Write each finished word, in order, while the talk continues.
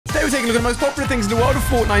taking a look at the most popular things in the world of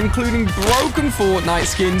Fortnite, including broken Fortnite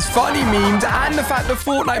skins, funny memes, and the fact that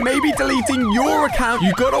Fortnite may be deleting your account.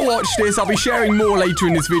 You gotta watch this. I'll be sharing more later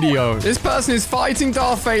in this video. This person is fighting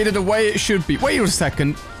Darth Vader the way it should be. Wait a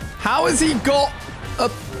second. How has he got a...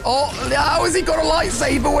 how has he got a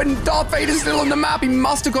lightsaber when Darth Vader's still on the map? He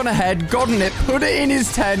must have gone ahead, gotten it, put it in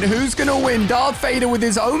his tent. Who's gonna win? Darth Vader with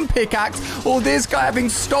his own pickaxe, or this guy having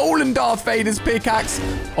stolen Darth Vader's pickaxe?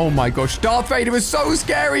 Oh my gosh, Darth Vader is so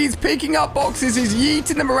scary. He's picking up boxes, he's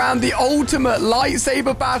yeeting them around. The ultimate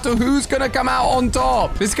lightsaber battle. Who's gonna come out on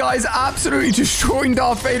top? This guy is absolutely destroying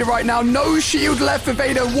Darth Vader right now. No shield left for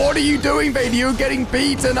Vader. What are you doing, Vader? You're getting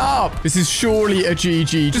beaten up. This is surely a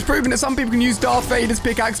GG. Just proving that some people can use Darth Vader's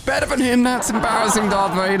pickaxe better than him. That's embarrassing,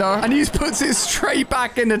 Darth Vader. And he just puts it straight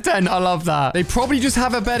back in the tent. I love that. They probably just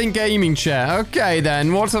have a betting gaming chair. Okay,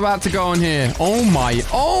 then. What's about to go on here? Oh, my.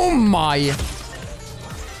 Oh, my.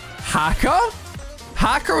 Hacker?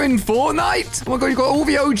 Hacker in Fortnite? Oh, my God. You've got all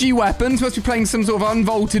the OG weapons. Must be playing some sort of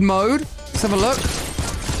unvaulted mode. Let's have a look.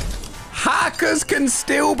 Hackers can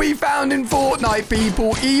still be found in Fortnite,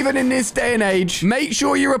 people, even in this day and age. Make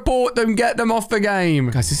sure you report them, get them off the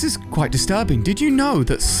game. Guys, this is quite disturbing. Did you know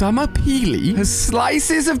that Summer Peely has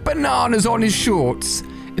slices of bananas on his shorts?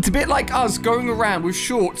 It's a bit like us going around with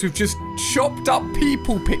shorts with just chopped up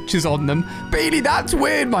people pictures on them. Peely, that's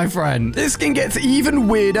weird, my friend. This skin gets even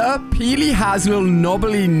weirder. Peely has little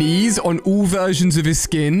knobbly knees on all versions of his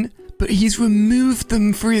skin, but he's removed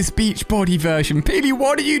them for his beach body version. Peely,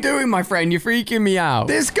 what are you doing, my friend? You're freaking me out.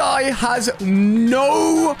 This guy has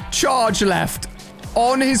no charge left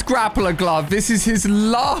on his grappler glove. This is his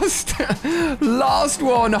last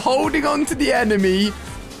one, holding on to the enemy,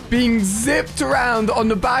 being zipped around on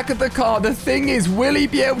the back of the car. The thing is, will he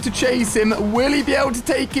be able to chase him? Will he be able to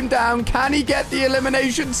take him down? Can he get the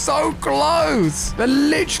elimination? So close. They're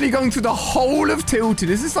literally going through the whole of Tilted.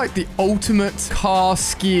 This is like the ultimate car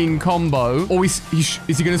skiing combo. Or is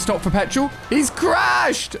he going to stop for petrol? He's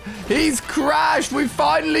crashed. He's crashed. We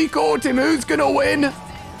finally caught him. Who's going to win?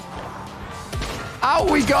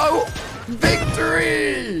 Out we go.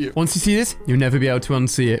 Victory! Once you see this, you'll never be able to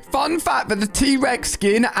unsee it. Fun fact that the T-Rex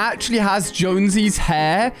skin actually has Jonesy's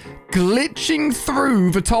hair glitching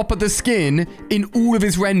through the top of the skin in all of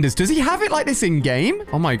his renders. Does he have it like this in-game?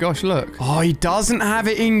 Oh my gosh, look. Oh, he doesn't have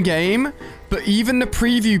it in-game, but even the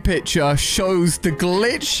preview picture shows the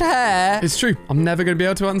glitched hair. It's true. I'm never going to be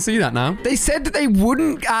able to unsee that now. They said that they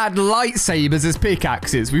wouldn't add lightsabers as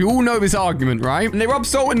pickaxes. We all know this argument, right? And they rub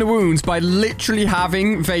salt in the wounds by literally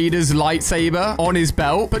having Vader's lightsaber on his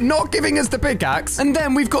belt, but not giving us the pickaxe. And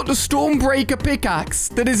then we've got the Stormbreaker pickaxe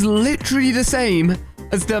that is literally the same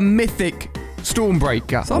as the mythic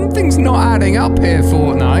Stormbreaker. Something's not adding up here,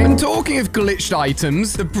 Fortnite. And talking of glitched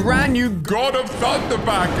items, the brand new God of Thunder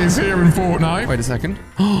pack is here in Fortnite. Wait a second.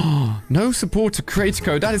 No support to creator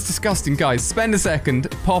code. That is disgusting, guys. Spend a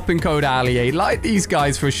second, pop in code ALLIE. Like these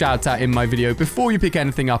guys for a shout out in my video before you pick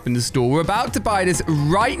anything up in the store. We're about to buy this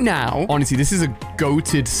right now. Honestly, this is a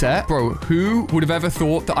goated set. Bro, who would have ever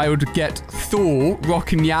thought that I would get Thor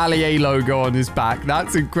rocking the ALLIE logo on his back?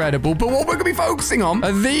 That's incredible. But what we're going to be focusing on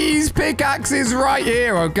are these pickaxes right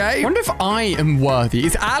here, okay? I wonder if I am worthy.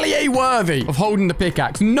 Is ALLIE worthy of holding the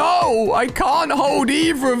pickaxe? No, I can't hold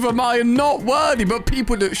either of them. I am not worthy, but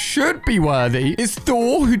people that should be worthy is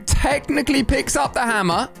Thor, who technically picks up the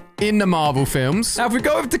hammer in the Marvel films. Now, if we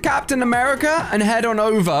go over to Captain America and head on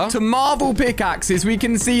over to Marvel pickaxes, we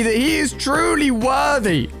can see that he is truly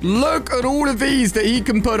worthy. Look at all of these that he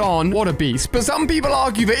can put on. What a beast. But some people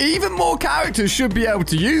argue that even more characters should be able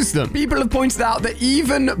to use them. People have pointed out that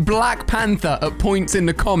even Black Panther at points in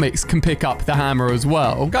the comics can pick up the hammer as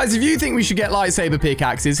well. Guys, if you think we should get lightsaber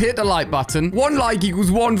pickaxes, hit the like button. 1 like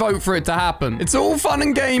equals 1 vote for it to happen. It's all fun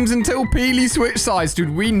and games until Peely switched sides.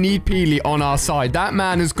 Dude, we need Peely on our side. That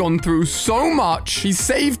man has gone through so much. He's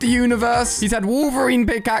saved the universe. He's had Wolverine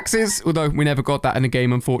pickaxes, although we never got that in the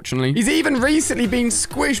game, unfortunately. He's even recently been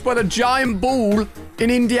squished by the giant ball in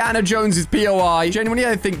Indiana Jones's POI. Genuinely,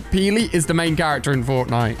 I think Peely is the main character in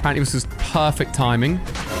Fortnite. Apparently, this was perfect timing.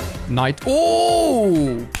 Night.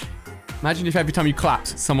 Oh! Imagine if every time you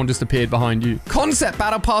clapped, someone just appeared behind you. Concept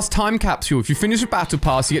Battle Pass time capsule. If you finish a Battle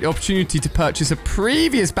Pass, you get the opportunity to purchase a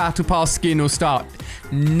previous Battle Pass skin or start.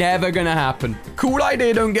 Never gonna happen. Cool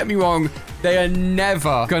idea, don't get me wrong. They are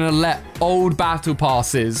never gonna let old battle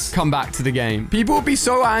passes come back to the game. People would be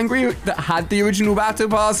so angry that had the original battle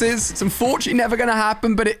passes. It's unfortunately never going to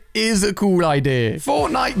happen, but it is a cool idea.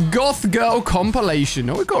 Fortnite Goth Girl compilation.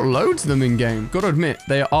 Oh, we've got loads of them in game. Gotta admit,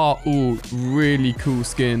 they are all really cool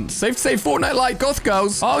skins. Safe to say Fortnite like Goth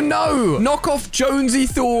Girls. Oh no, knockoff Jonesy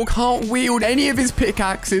Thor can't wield any of his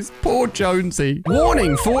pickaxes. Poor Jonesy.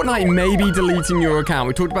 Warning, Fortnite may be deleting your account.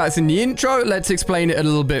 We talked about this in the intro. Let's explain it a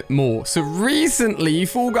little bit more. So recently,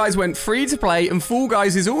 Fall Guys went free to play, and Fall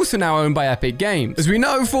Guys is also now owned by Epic Games. As we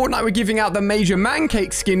know, Fortnite were giving out the Major Man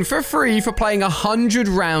Cake skin for free for playing 100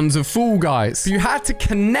 rounds of Fall Guys. You had to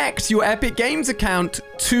connect your Epic Games account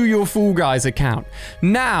to your Fall Guys account.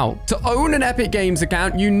 Now, to own an Epic Games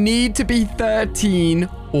account, you need to be 13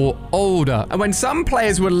 or older. And when some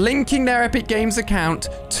players were linking their Epic Games account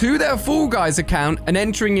to their Fall Guys account and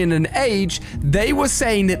entering in an age, they were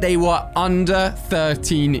saying that they were under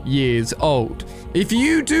 13 years old. If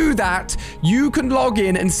you do that, you can log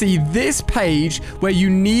in and see this page where you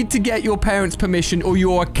need to get your parents' permission or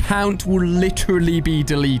your account will literally be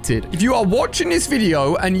deleted. If you are watching this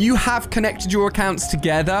video and you have connected your accounts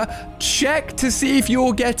together, check to see if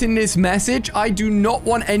you're getting this message. I do not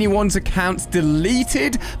want anyone's accounts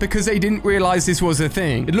deleted because they didn't realize this was a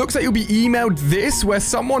thing. It looks like you'll be emailed this where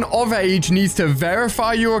someone of age needs to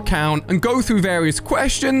verify your account and go through various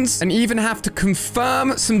questions and even have to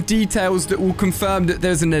confirm some details that will confirm that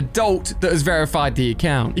there's an adult that has verified the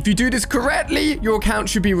account. If you do this correctly, your account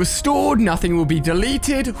should be restored. Nothing will be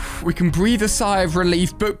deleted. We can breathe a sigh of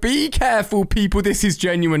relief, but be careful, people. This is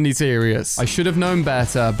genuinely serious. I should have known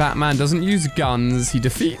better. Batman doesn't use guns. He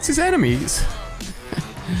defeats his enemies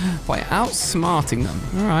by outsmarting them.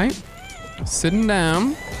 All right. Sitting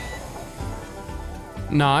down.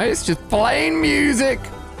 Nice. Just playing music.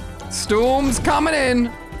 Storm's coming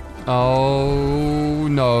in. Oh,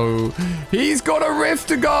 no. He's got a rift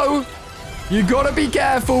to go. You gotta be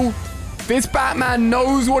careful. This Batman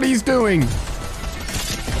knows what he's doing.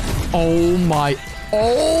 Oh, my.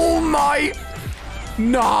 Oh, my.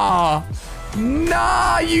 Nah.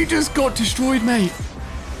 Nah, you just got destroyed, mate.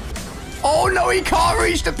 Oh, no, he can't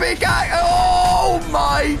reach the pickaxe. Oh,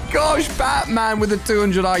 my gosh. Batman with the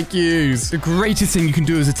 200 IQs. The greatest thing you can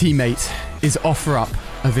do as a teammate is offer up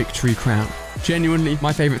a victory crown. Genuinely,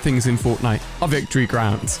 my favorite things in Fortnite are victory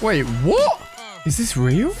crowns. Wait, what? Is this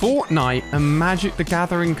real? Fortnite and Magic the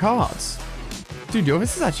Gathering cards. Dude, yo,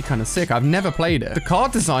 this is actually kind of sick. I've never played it. The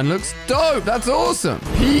card design looks dope. That's awesome.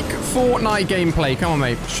 Peak Fortnite gameplay. Come on,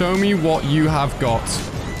 mate. Show me what you have got.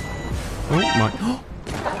 Oh, my. What?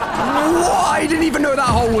 I didn't even know that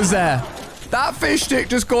hole was there. That fish stick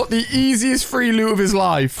just got the easiest free loot of his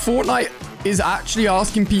life. Fortnite is actually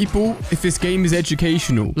asking people if this game is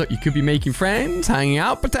educational. Look, you could be making friends, hanging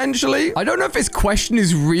out potentially. I don't know if this question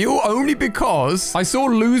is real, only because I saw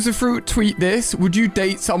Loserfruit tweet this. Would you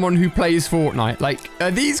date someone who plays Fortnite? Like,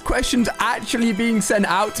 are these questions actually being sent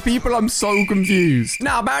out to people? I'm so confused.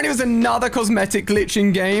 Now, apparently there's another cosmetic glitch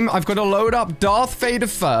in game. I've got to load up Darth Vader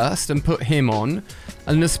first and put him on.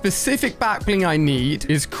 And the specific back bling I need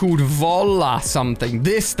is called Vola something.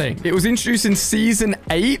 This thing. It was introduced in Season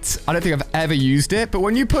 8. I don't think I've ever used it. But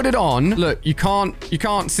when you put it on, look, you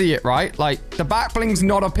can't see it, right? Like, the back bling's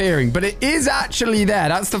not appearing. But it is actually there.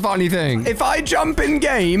 That's the funny thing. If I jump in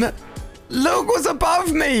game, look what's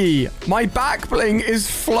above me. My back bling is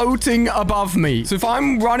floating above me. So if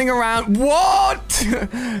I'm running around... What?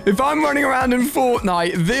 If I'm running around in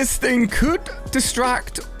Fortnite, this thing could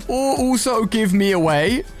distract or also give me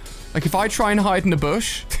away. Like if I try and hide in the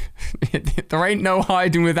bush, there ain't no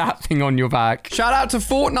hiding with that thing on your back. Shout out to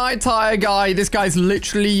Fortnite Tire Guy. This guy's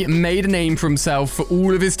literally made a name for himself for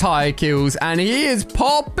all of his tire kills. And he is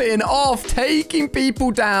popping off, taking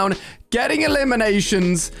people down, getting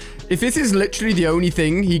eliminations. If this is literally the only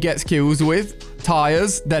thing he gets kills with,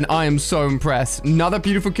 tires, then I am so impressed. Another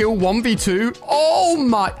beautiful kill, 1v2. Oh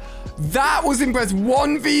my... That was impressive.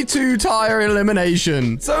 1v2 tire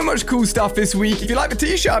elimination. So much cool stuff this week. If you like the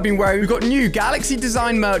t-shirt I've been wearing, we've got new Galaxy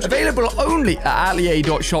design merch available only at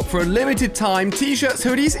allier.shop for a limited time. T-shirts,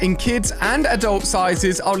 hoodies in kids and adult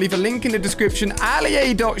sizes. I'll leave a link in the description,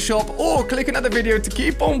 allier.shop, or click another video to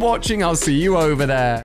keep on watching. I'll see you over there.